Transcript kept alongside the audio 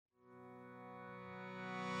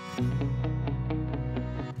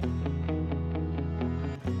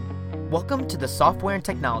Welcome to the Software and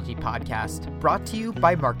Technology Podcast, brought to you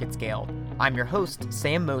by MarketScale. I'm your host,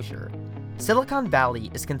 Sam Mosher. Silicon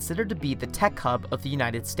Valley is considered to be the tech hub of the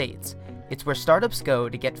United States. It's where startups go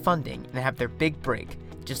to get funding and have their big break,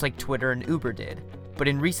 just like Twitter and Uber did. But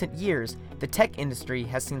in recent years, the tech industry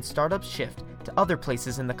has seen startups shift to other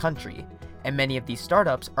places in the country, and many of these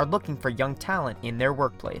startups are looking for young talent in their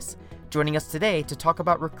workplace. Joining us today to talk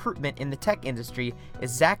about recruitment in the tech industry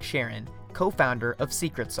is Zach Sharon, co-founder of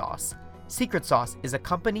Secret Sauce. Secret Sauce is a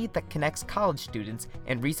company that connects college students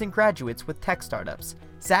and recent graduates with tech startups.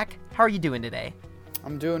 Zach, how are you doing today?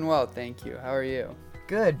 I'm doing well, thank you. How are you?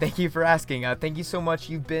 Good, thank you for asking. Thank you so much.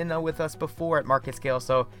 You've been with us before at MarketScale,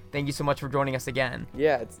 so thank you so much for joining us again.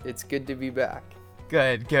 Yeah, it's good to be back.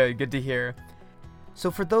 Good to hear.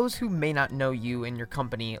 So for those who may not know you and your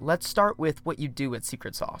company, let's start with what you do at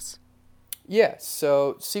Secret Sauce. Yeah,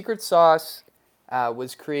 so Secret Sauce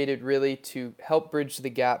was created really to help bridge the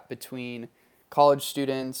gap between college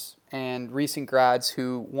students and recent grads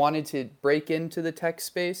who wanted to break into the tech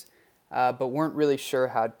space, but weren't really sure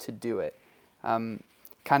how to do it.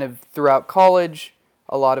 Kind of throughout college,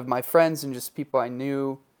 a lot of my friends and just people I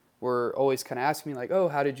knew were always kind of asking me like, oh,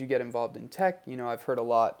 how did you get involved in tech? You know, I've heard a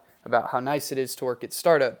lot about how nice it is to work at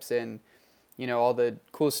startups and, you know, all the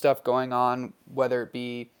cool stuff going on, whether it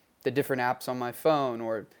be the different apps on my phone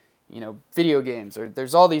or, you know, video games, or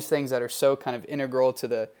there's all these things that are so kind of integral to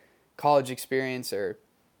the college experience or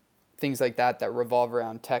things like that revolve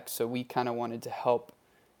around tech. So we kind of wanted to help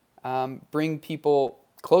bring people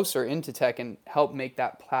closer into tech and help make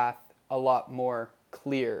that path a lot more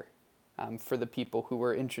clear for the people who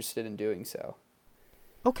were interested in doing so.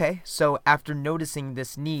 Okay, so after noticing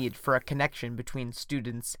this need for a connection between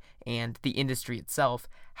students and the industry itself,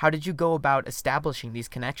 how did you go about establishing these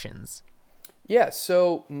connections? Yeah,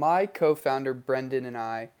 so my co-founder Brendan and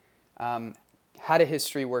I had a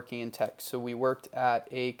history working in tech. So we worked at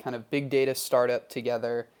a kind of big data startup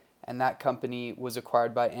together, and that company was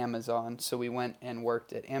acquired by Amazon. So we went and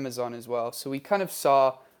worked at Amazon as well. So we kind of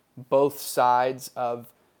saw both sides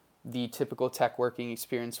of the typical tech working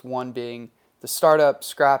experience, one being the startup,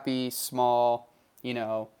 scrappy, small, you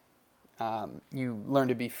know, you learn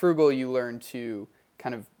to be frugal, you learn to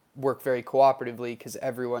kind of work very cooperatively because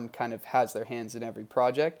everyone kind of has their hands in every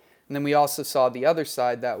project. And then we also saw the other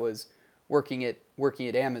side that was working at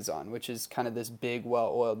Amazon, which is kind of this big,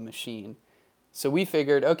 well-oiled machine. So we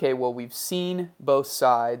figured, okay, well, we've seen both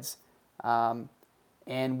sides, and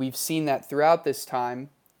we've seen that throughout this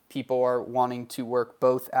time, people are wanting to work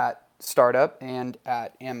both at startup and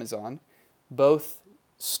at Amazon. Both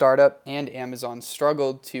startup and Amazon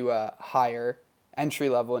struggled to hire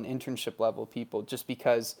entry-level and internship-level people just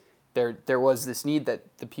because there was this need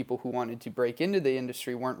that the people who wanted to break into the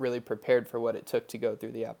industry weren't really prepared for what it took to go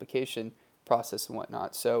through the application process and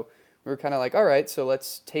whatnot. So we were kind of like, all right, so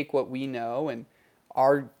let's take what we know and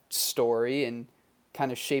our story and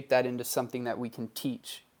kind of shape that into something that we can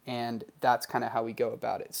teach. And that's kind of how we go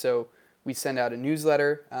about it. So we send out a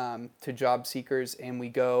newsletter to job seekers, and we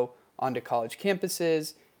go onto college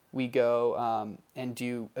campuses. We go and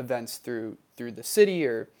do events through the city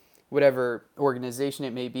or whatever organization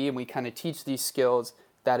it may be, and we kind of teach these skills.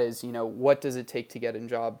 That is, you know, what does it take to get a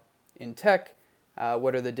job in tech?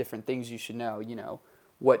 What are the different things you should know? You know,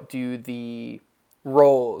 what do the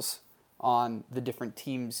roles on the different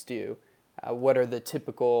teams do? What are the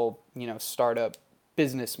typical, you know, startup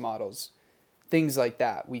business models? Things like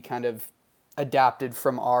that. We kind of adapted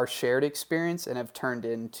from our shared experience and have turned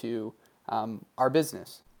into our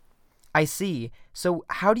business. I see. So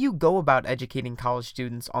how do you go about educating college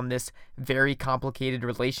students on this very complicated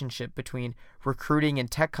relationship between recruiting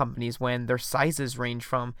and tech companies when their sizes range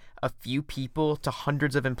from a few people to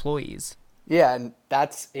hundreds of employees? Yeah, and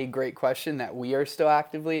that's a great question that we are still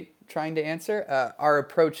actively trying to answer. Our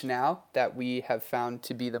approach now that we have found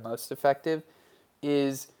to be the most effective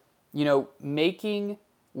is, you know, making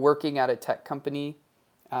working at a tech company,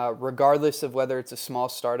 regardless of whether it's a small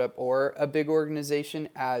startup or a big organization,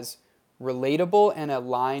 as relatable and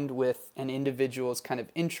aligned with an individual's kind of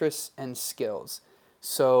interests and skills.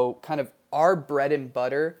 So kind of our bread and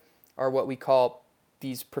butter are what we call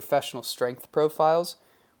these professional strength profiles.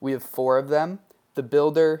 We have 4 of them: the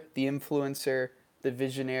builder, the influencer, the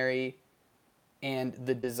visionary, and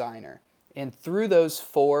the designer. And through those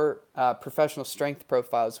 4 professional strength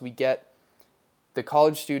profiles, we get the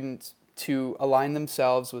college students to align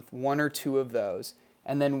themselves with 1 or 2 of those.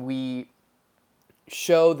 And then we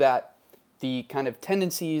show that the kind of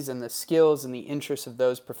tendencies and the skills and the interests of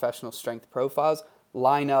those professional strength profiles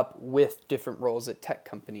line up with different roles at tech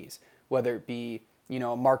companies, whether it be,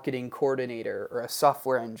 a marketing coordinator or a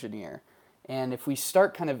software engineer. And if we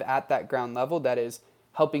start kind of at that ground level, that is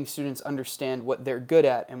helping students understand what they're good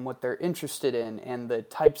at and what they're interested in and the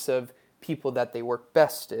types of people that they work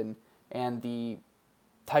best in and the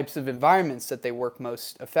types of environments that they work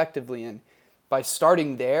most effectively in. By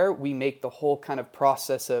starting there, we make the whole kind of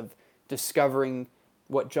process of discovering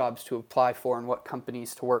what jobs to apply for and what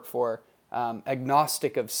companies to work for,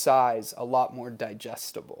 agnostic of size, a lot more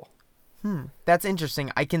digestible. That's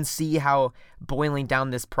interesting. I can see how boiling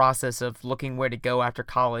down this process of looking where to go after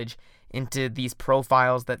college into these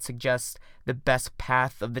profiles that suggest the best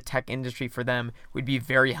path of the tech industry for them would be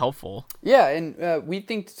very helpful. Yeah, and we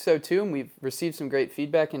think so too, and we've received some great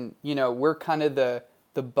feedback, and we're kind of the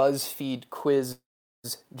BuzzFeed quiz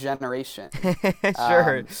generation.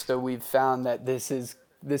 Sure. So we've found that this is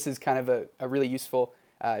kind of a really useful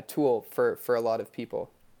tool for a lot of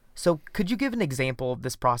people. So could you give an example of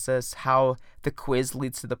this process, how the quiz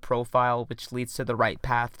leads to the profile, which leads to the right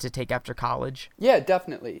path to take after college? Yeah,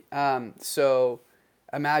 definitely. So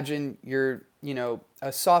imagine you're,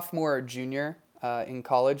 a sophomore or junior in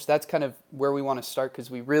college. That's kind of where we want to start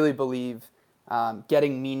because we really believe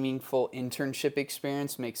getting meaningful internship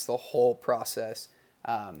experience makes the whole process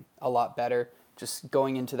a lot better. Just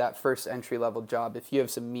going into that first entry-level job, if you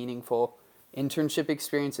have some meaningful internship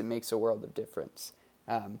experience, it makes a world of difference.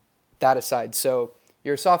 That aside, so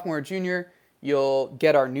you're a sophomore or junior, you'll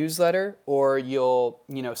get our newsletter, or you'll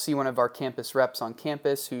see one of our campus reps on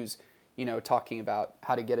campus who's talking about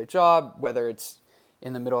how to get a job, whether it's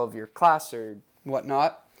in the middle of your class or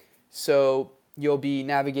whatnot. So you'll be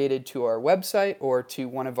navigated to our website or to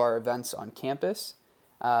one of our events on campus.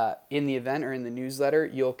 In the event or in the newsletter,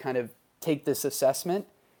 you'll kind of take this assessment,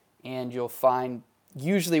 and you'll find,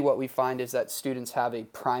 usually what we find is that students have a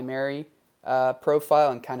primary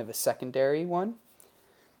profile and kind of a secondary one.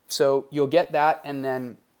 So you'll get that, and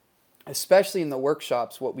then especially in the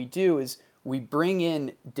workshops, what we do is we bring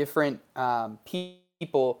in different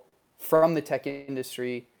people from the tech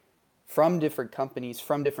industry, from different companies,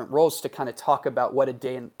 from different roles to kind of talk about what a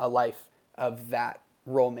day in a life of that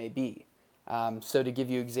role may be. So to give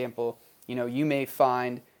you an example, you may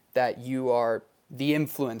find that you are the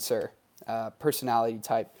influencer personality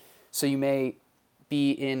type. So you may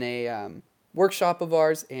be in a workshop of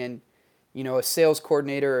ours, and a sales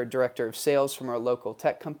coordinator or director of sales from our local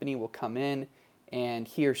tech company will come in, and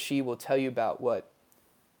he or she will tell you about what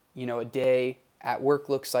a day at work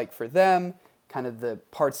looks like for them, kind of the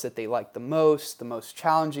parts that they like the most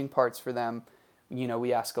challenging parts for them.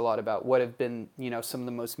 We ask a lot about what have been some of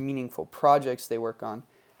the most meaningful projects they work on.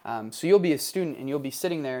 So you'll be a student, and you'll be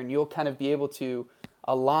sitting there, and you'll kind of be able to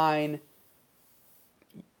align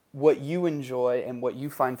what you enjoy and what you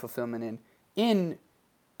find fulfillment in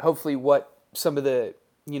hopefully what some of the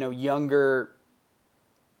younger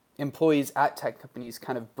employees at tech companies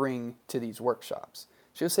kind of bring to these workshops.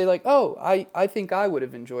 She'll say like, oh, I think I would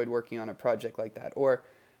have enjoyed working on a project like that, or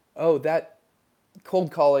oh, that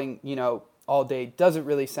cold calling all day doesn't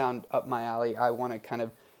really sound up my alley. I want to kind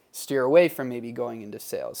of steer away from maybe going into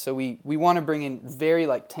sales. So we want to bring in very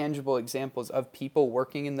tangible examples of people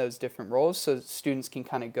working in those different roles, so students can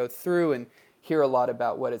kind of go through and hear a lot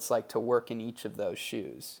about what it's like to work in each of those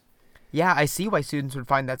shoes. Yeah, I see why students would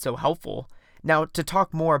find that so helpful. Now, to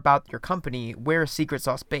talk more about your company, where is Secret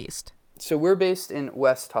Sauce based? So we're based in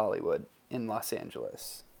West Hollywood in Los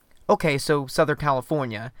Angeles. Okay, so Southern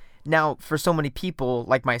California. Now, for so many people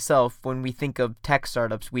like myself, when we think of tech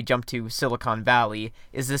startups, we jump to Silicon Valley.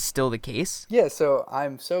 Is this still the case? Yeah, so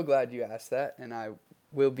I'm so glad you asked that, and I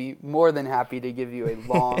will be more than happy to give you a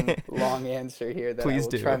long answer here that Please I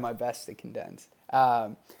will do. try my best to condense.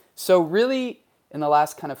 So really, in the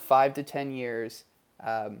last kind of 5 to 10 years,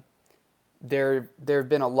 there have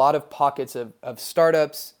been a lot of pockets of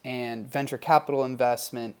startups and venture capital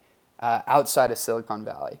investment outside of Silicon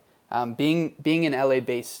Valley. Being an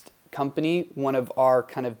LA-based company, one of our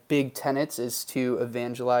kind of big tenets is to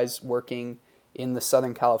evangelize working in the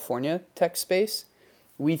Southern California tech space.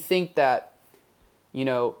 We think that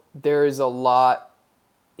there is a lot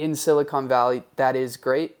in Silicon Valley that is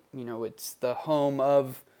great. It's the home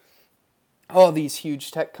of all these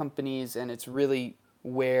huge tech companies, and it's really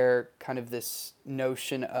where kind of this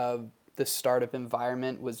notion of the startup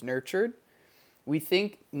environment was nurtured. We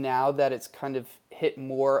think now that it's kind of hit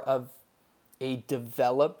more of a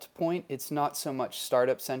developed point. It's not so much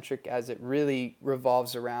startup centric as it really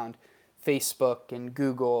revolves around Facebook and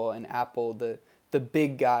Google and Apple. The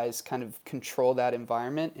big guys kind of control that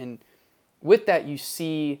environment. And with that, you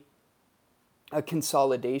see a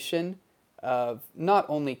consolidation of not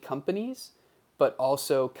only companies, but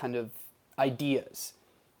also kind of ideas.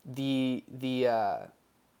 the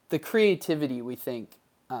creativity, we think,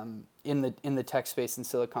 in the tech space in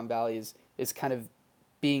Silicon Valley is kind of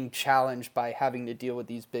being challenged by having to deal with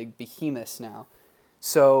these big behemoths now.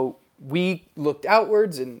 So we looked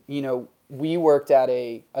outwards, and we worked at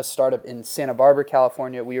a startup in Santa Barbara,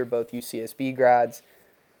 California. We were both UCSB grads.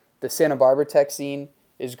 The Santa Barbara tech scene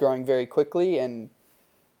is growing very quickly, and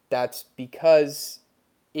that's because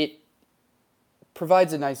it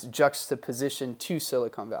provides a nice juxtaposition to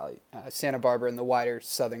Silicon Valley, Santa Barbara, and the wider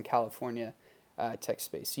Southern California tech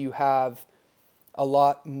space. You have a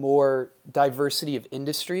lot more diversity of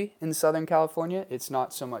industry in Southern California. It's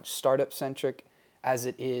not so much startup centric as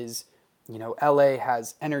it is, LA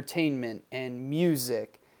has entertainment and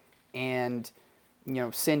music, and,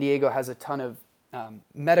 San Diego has a ton of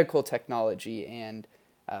medical technology and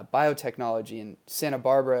biotechnology, and Santa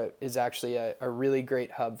Barbara is actually a really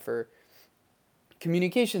great hub for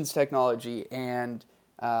communications technology, and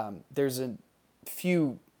there's a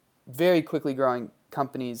few very quickly growing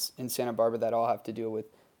companies in Santa Barbara that all have to deal with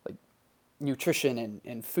like nutrition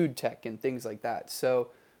and food tech and things like that. So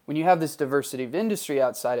when you have this diversity of industry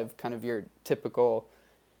outside of kind of your typical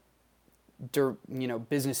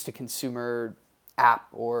business to consumer app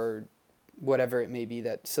or whatever it may be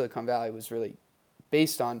that Silicon Valley was really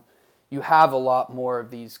based on, you have a lot more of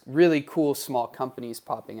these really cool small companies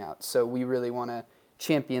popping out. So we really want to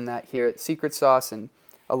champion that here at Secret Sauce, and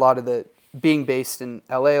a lot of the being based in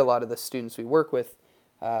LA, a lot of the students we work with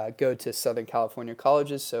go to Southern California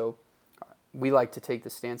colleges. So we like to take the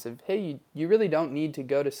stance of, hey, you really don't need to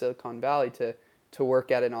go to Silicon Valley to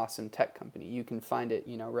work at an awesome tech company. You can find it,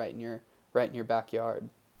 right in your backyard.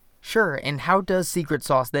 Sure, and how does Secret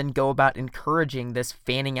Sauce then go about encouraging this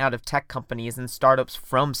fanning out of tech companies and startups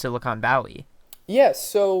from Silicon Valley? Yeah,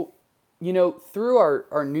 so, through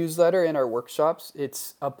our newsletter and our workshops,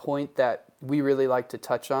 it's a point that we really like to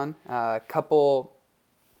touch on. I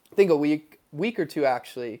think a week or two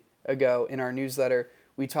actually ago in our newsletter,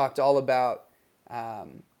 we talked all about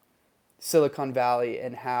Silicon Valley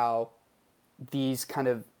and how these kind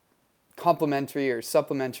of complementary or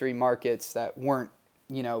supplementary markets that weren't,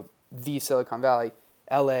 the Silicon Valley,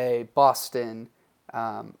 LA, Boston,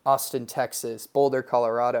 Austin, Texas, Boulder,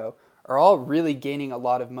 Colorado, are all really gaining a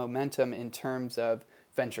lot of momentum in terms of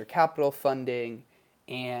venture capital funding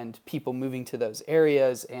and people moving to those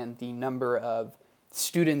areas and the number of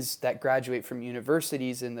students that graduate from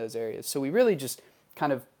universities in those areas. So we really just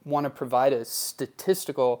kind of want to provide a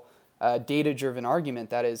statistical, data-driven argument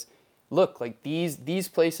that is, look, like these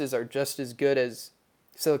places are just as good as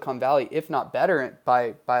Silicon Valley, if not better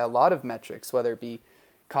by a lot of metrics, whether it be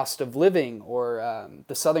cost of living or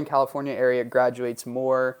the Southern California area graduates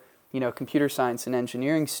more, computer science and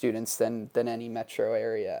engineering students than any metro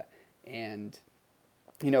area. And,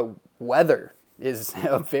 weather is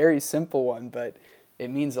a very simple one, but it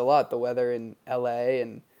means a lot. The weather in LA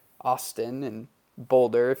and Austin and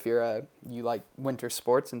Boulder, if you like winter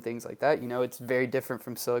sports and things like that, it's very different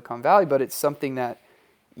from Silicon Valley, but it's something that,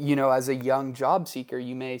 as a young job seeker,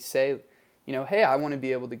 you may say, hey, I want to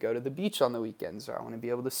be able to go to the beach on the weekends, or I want to be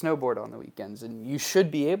able to snowboard on the weekends, and you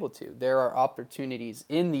should be able to. There are opportunities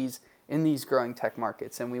in these growing tech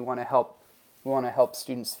markets, and we want to help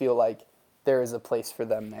students feel like there is a place for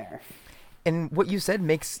them there. And what you said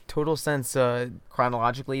makes total sense.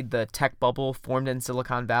 Chronologically, the tech bubble formed in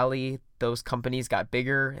Silicon Valley. Those companies got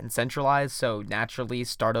bigger and centralized, so naturally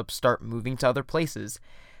startups start moving to other places.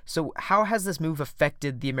 So how has this move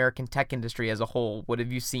affected the American tech industry as a whole? What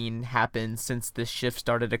have you seen happen since this shift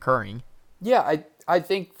started occurring? Yeah, I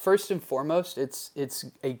think first and foremost, it's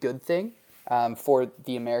a good thing for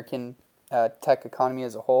the American tech economy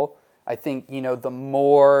as a whole. I think, the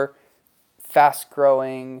more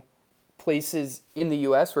fast-growing places in the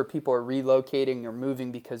U.S. where people are relocating or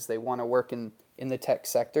moving because they want to work in the tech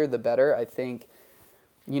sector, the better. I think,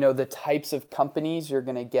 the types of companies you're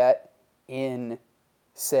going to get in,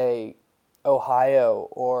 say, Ohio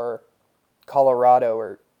or Colorado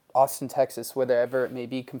or Austin, Texas, wherever it may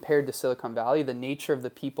be, compared to Silicon Valley, the nature of the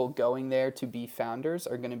people going there to be founders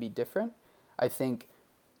are going to be different. I think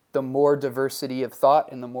the more diversity of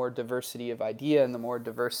thought and the more diversity of idea and the more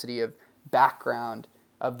diversity of background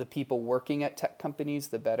of the people working at tech companies,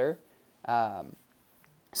 the better.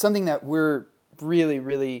 Something that we're really,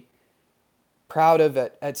 really proud of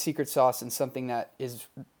at Secret Sauce, and something that is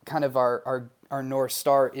kind of our North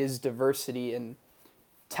Star, is diversity. And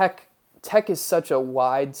tech is such a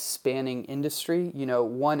wide spanning industry.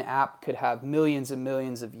 One app could have millions and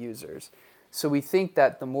millions of users. So we think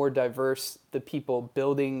that the more diverse the people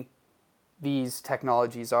building these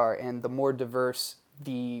technologies are, and the more diverse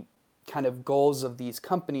the kind of goals of these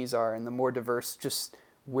companies are, and the more diverse just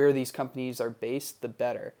where these companies are based, the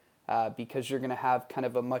better, because you're going to have kind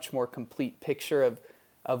of a much more complete picture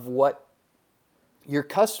of what your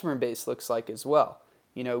customer base looks like as well.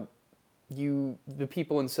 The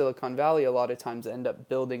people in Silicon Valley a lot of times end up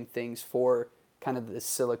building things for kind of the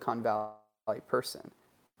Silicon Valley person.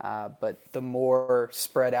 But the more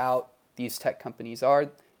spread out these tech companies are,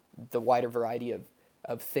 the wider variety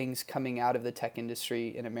of things coming out of the tech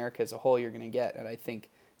industry in America as a whole you're going to get. And I think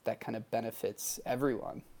that kind of benefits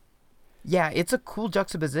everyone. Yeah, it's a cool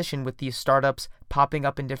juxtaposition with these startups popping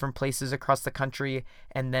up in different places across the country,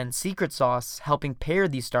 and then Secret Sauce helping pair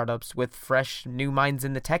these startups with fresh new minds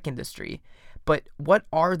in the tech industry. But what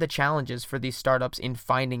are the challenges for these startups in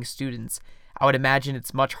finding students? I would imagine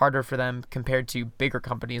it's much harder for them compared to bigger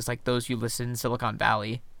companies like those you listed in Silicon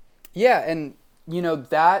Valley. Yeah, and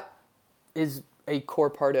that is a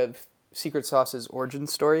core part of Secret Sauce's origin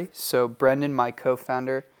story. So Brendan, my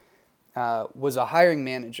co-founder, was a hiring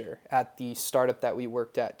manager at the startup that we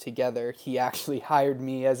worked at together. He actually hired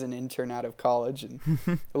me as an intern out of college, and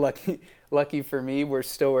lucky for me, we're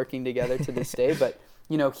still working together to this day. But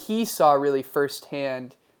he saw really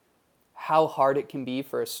firsthand how hard it can be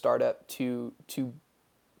for a startup to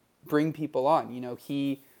bring people on.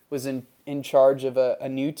 He was in charge of a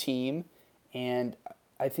new team, and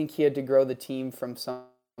I think he had to grow the team from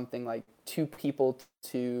something like 2 people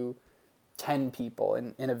to 10 people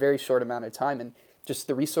in a very short amount of time. And just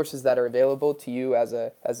the resources that are available to you as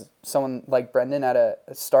someone like Brendan at a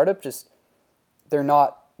startup, just they're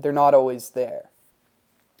not always there.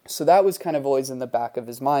 So that was kind of always in the back of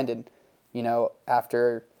his mind. And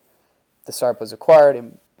after the startup was acquired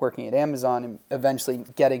and working at Amazon and eventually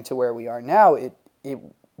getting to where we are now, it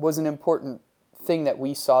was an important thing that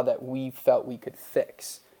we saw that we felt we could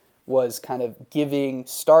fix, was kind of giving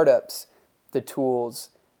startups the tools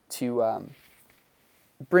to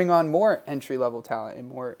bring on more entry-level talent and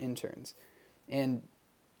more interns. And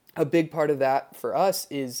a big part of that for us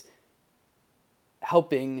is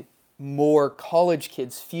helping more college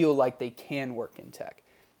kids feel like they can work in tech.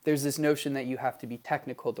 There's this notion that you have to be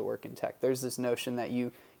technical to work in tech. There's this notion that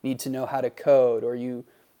you need to know how to code, or you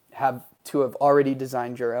have to have already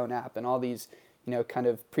designed your own app, and all these kind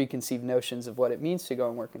of preconceived notions of what it means to go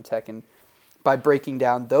and work in tech. And by breaking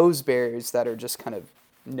down those barriers that are just kind of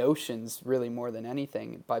notions really more than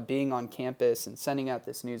anything, by being on campus and sending out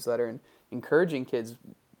this newsletter and encouraging kids,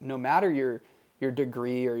 no matter your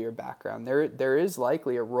degree or your background, there is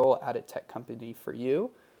likely a role at a tech company for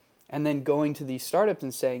you. And then going to these startups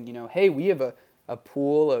and saying, hey, we have a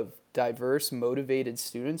pool of diverse, motivated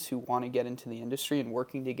students who want to get into the industry, and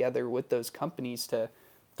working together with those companies to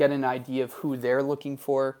get an idea of who they're looking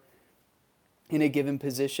for in a given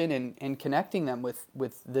position, and connecting them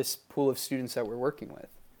with this pool of students that we're working with.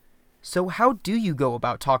 So how do you go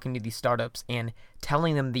about talking to these startups and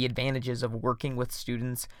telling them the advantages of working with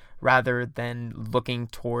students rather than looking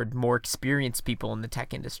toward more experienced people in the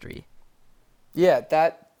tech industry? Yeah,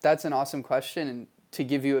 that's an awesome question. And to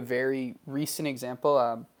give you a very recent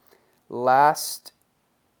example, last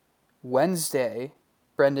Wednesday,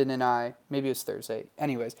 Brendan and I, maybe it was Thursday,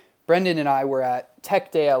 anyways, Brendan and I were at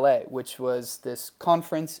Tech Day LA, which was this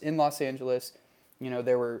conference in Los Angeles.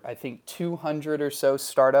 There were, I think, 200 or so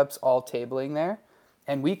startups all tabling there.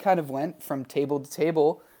 And we kind of went from table to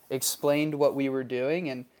table, explained what we were doing.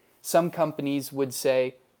 And some companies would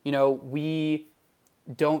say, we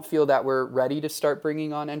don't feel that we're ready to start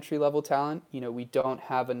bringing on entry-level talent. We don't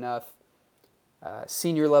have enough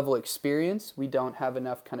senior level experience. We don't have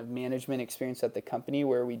enough kind of management experience at the company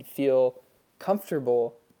where we'd feel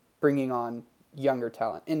comfortable bringing on younger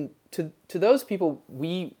talent. And to those people,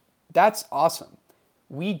 that's awesome.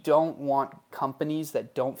 We don't want companies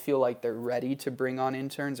that don't feel like they're ready to bring on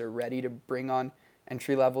interns or ready to bring on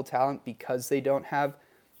entry-level talent because they don't have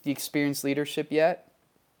the experienced leadership yet.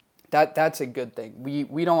 That's a good thing.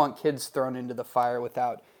 We don't want kids thrown into the fire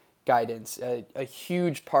without guidance. A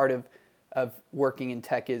huge part of working in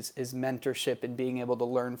tech is mentorship and being able to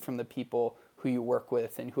learn from the people who you work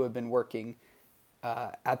with and who have been working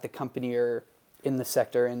at the company or in the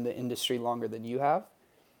sector, in the industry longer than you have.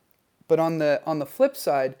 But on the flip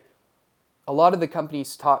side, a lot of the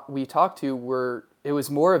companies we talked to it was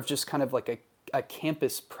more of just kind of like a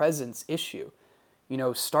campus presence issue.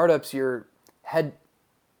 Startups, you're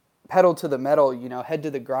pedal to the metal, head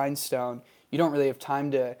to the grindstone. You don't really have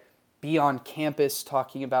time to be on campus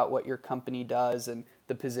talking about what your company does and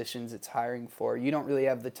the positions it's hiring for. You don't really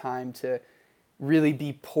have the time to really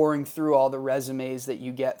be pouring through all the resumes that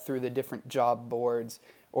you get through the different job boards,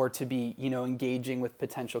 or to be, engaging with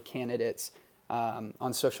potential candidates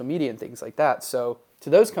on social media and things like that. So to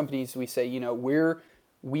those companies, we say,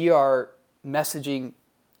 we are messaging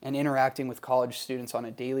and interacting with college students on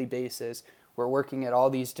a daily basis. We're working at all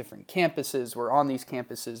these different campuses. We're on these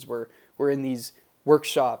campuses. We're in these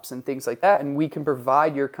workshops and things like that. And we can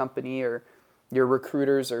provide your company or your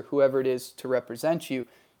recruiters or whoever it is to represent you,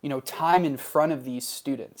 time in front of these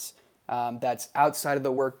students. That's outside of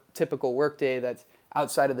the typical workday. That's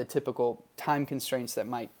outside of the typical time constraints that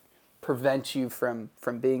might prevent you from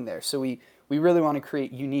being there. So we really want to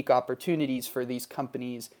create unique opportunities for these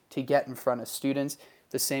companies to get in front of students,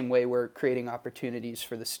 the same way we're creating opportunities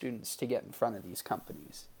for the students to get in front of these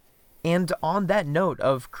companies. And on that note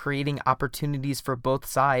of creating opportunities for both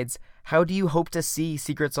sides, how do you hope to see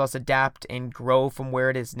Secret Sauce adapt and grow from where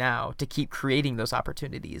it is now to keep creating those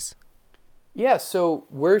opportunities? Yeah, so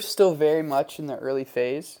we're still very much in the early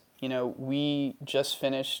phase. We just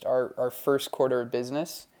finished our first quarter of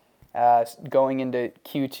business, going into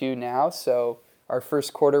Q2 now. So our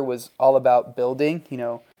first quarter was all about building,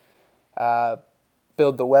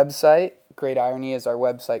 build the website. Great irony is our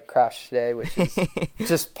website crashed today, which is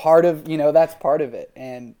just part of, that's part of it.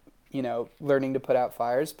 And, learning to put out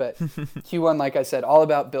fires. But Q1, like I said, all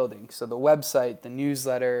about building. So the website, the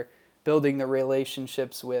newsletter, building the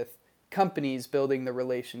relationships with companies, building the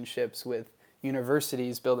relationships with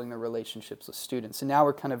universities, building the relationships with students. And now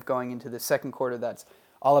we're kind of going into the second quarter that's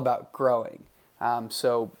all about growing.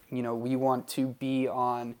 We want to be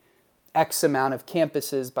on X amount of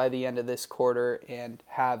campuses by the end of this quarter and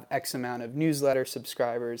have X amount of newsletter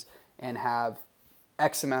subscribers and have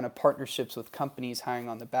X amount of partnerships with companies hiring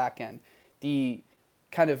on the back end. The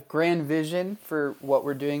kind of grand vision for what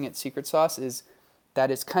we're doing at Secret Sauce is that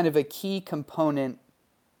it's kind of a key component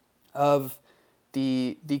of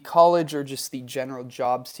the college or just the general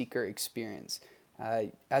job seeker experience.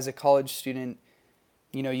 As a college student,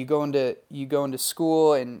 you go into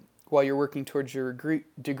school, and while you're working towards your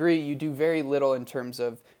degree, you do very little in terms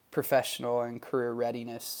of professional and career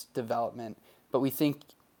readiness development. But we think,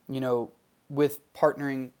 with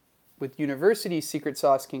partnering with universities, Secret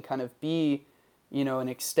Sauce can kind of be, an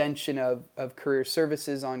extension of career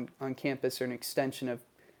services on campus, or an extension of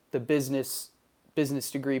the business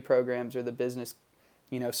degree programs or the business,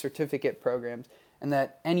 certificate programs. And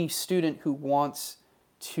that any student who wants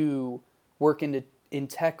to work in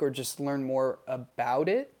tech or just learn more about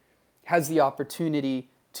it has the opportunity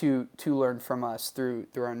to learn from us through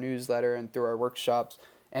our newsletter and through our workshops.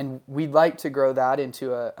 And we'd like to grow that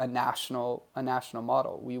into a national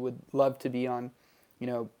model. We would love to be on,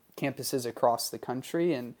 campuses across the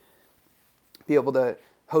country and be able to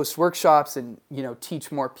host workshops and,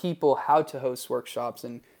 teach more people how to host workshops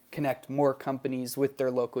and connect more companies with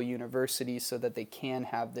their local universities so that they can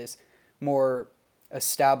have this more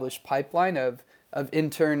established pipeline of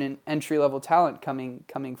intern and entry-level talent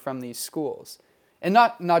coming from these schools. And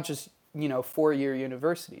not just, 4-year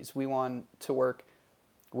universities. We want to work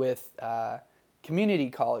with community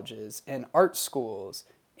colleges and art schools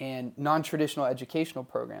and non-traditional educational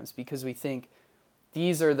programs, because we think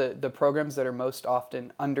these are the programs that are most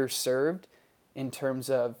often underserved in terms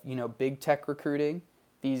of, big tech recruiting.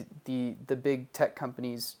 The big tech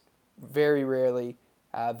companies very rarely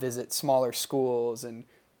visit smaller schools and,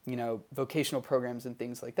 vocational programs and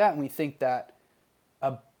things like that. And we think that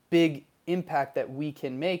a big impact that we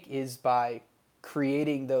can make is by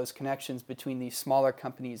creating those connections between these smaller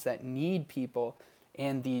companies that need people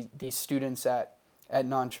and these students at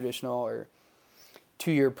non-traditional or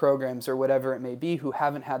 2-year programs or whatever it may be, who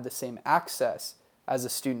haven't had the same access as a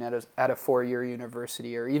student at a 4-year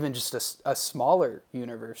university or even just a smaller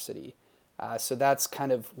university. So that's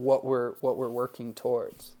kind of what we're working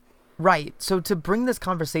towards. Right. So to bring this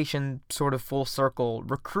conversation sort of full circle,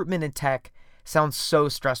 recruitment in tech sounds so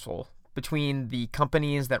stressful, between the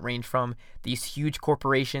companies that range from these huge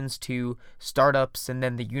corporations to startups, and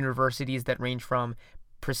then the universities that range from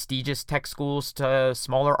prestigious tech schools to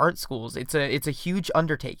smaller art schools. It's a huge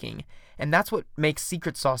undertaking, and that's what makes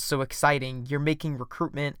Secret Sauce so exciting. You're making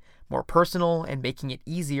recruitment more personal and making it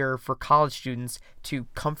easier for college students to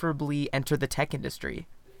comfortably enter the tech industry.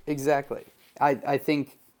 Exactly. I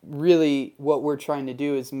think really what we're trying to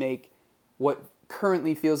do is make what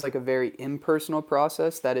currently feels like a very impersonal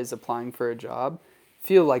process, that is applying for a job,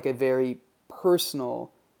 feel like a very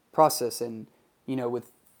personal process, and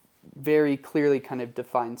with very clearly kind of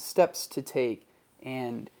defined steps to take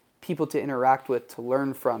and people to interact with, to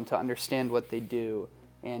learn from, to understand what they do,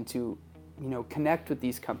 and to connect with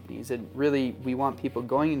these companies. And really, we want people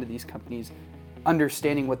going into these companies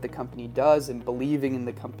understanding what the company does and believing in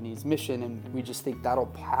the company's mission, and we just think that'll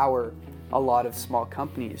power a lot of small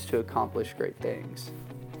companies to accomplish great things.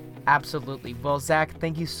 Absolutely. Well, Zach,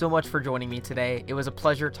 thank you so much for joining me today. It was a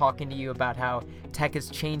pleasure talking to you about how tech is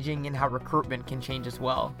changing and how recruitment can change as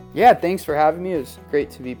well. Yeah, thanks for having me. It was great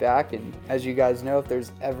to be back. And as you guys know, if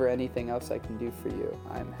there's ever anything else I can do for you,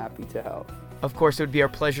 I'm happy to help. Of course, it would be our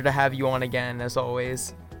pleasure to have you on again, as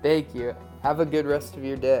always. Thank you. Have a good rest of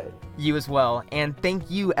your day. You as well. And thank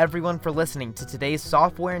you, everyone, for listening to today's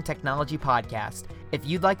Software and Technology podcast. If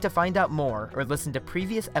you'd like to find out more or listen to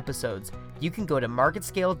previous episodes, you can go to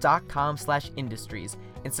marketscale.com/industries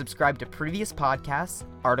and subscribe to previous podcasts,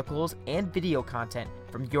 articles, and video content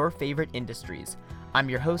from your favorite industries. I'm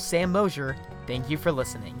your host, Sam Mosier. Thank you for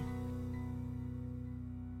listening.